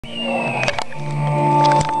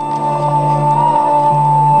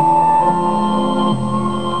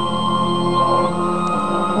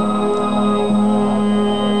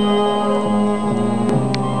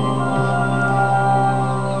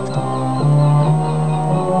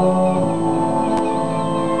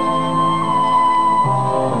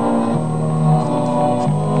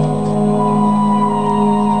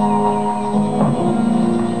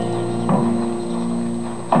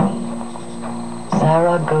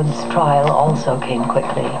Good's trial also came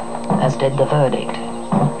quickly, as did the verdict.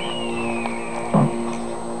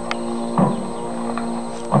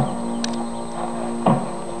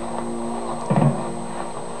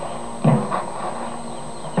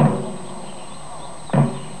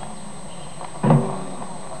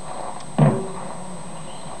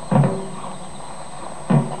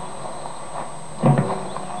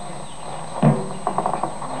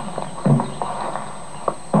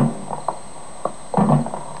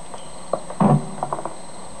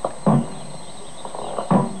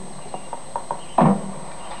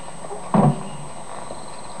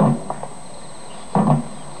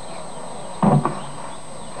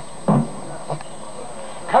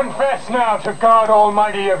 Confess now to God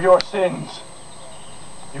Almighty of your sins.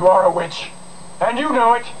 You are a witch, and you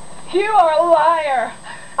know it. You are a liar.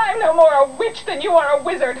 I'm no more a witch than you are a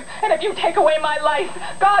wizard, and if you take away my life,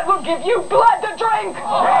 God will give you blood to drink.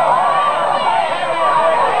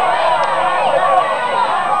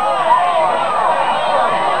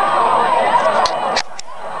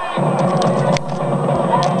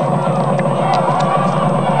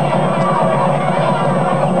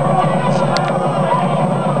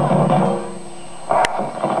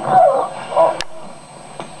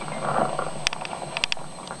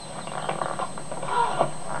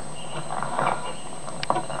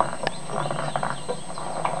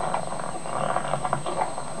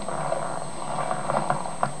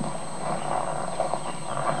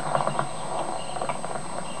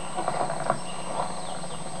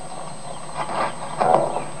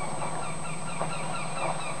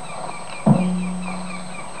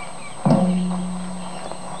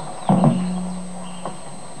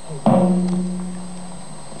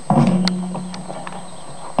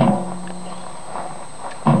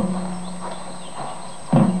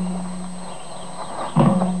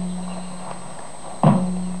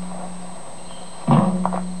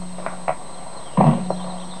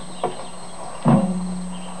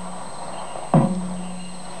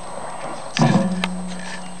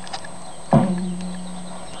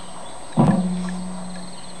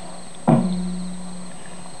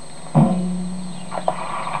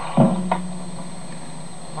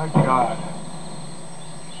 My God.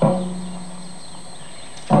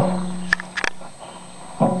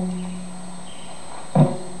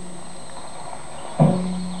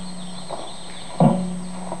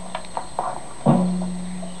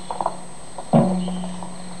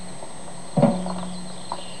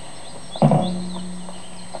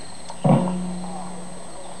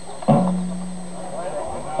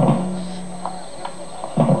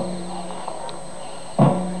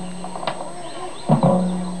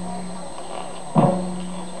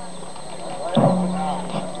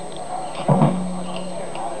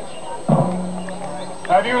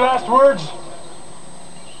 Have you last words?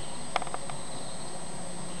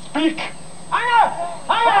 Speak!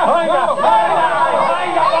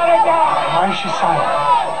 Why is she silent?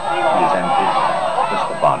 He is empty. Just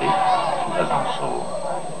the body. She has no soul.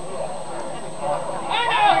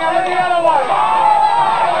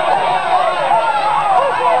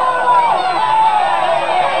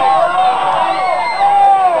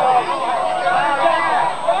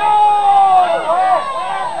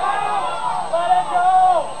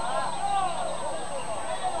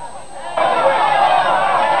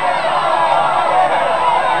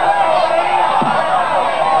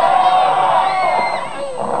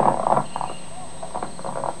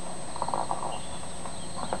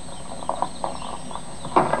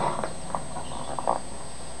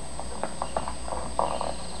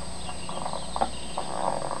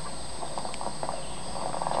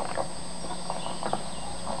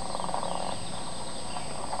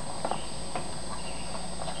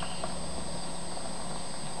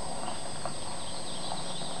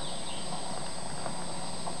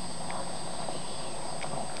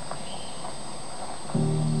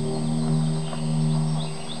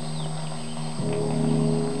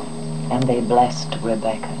 And they blessed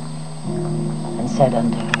Rebekah, and said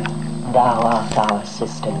unto her, Thou art our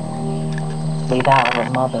sister. Be thou the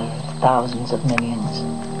mother of thousands of millions,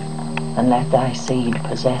 and let thy seed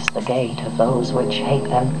possess the gate of those which hate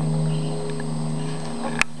them,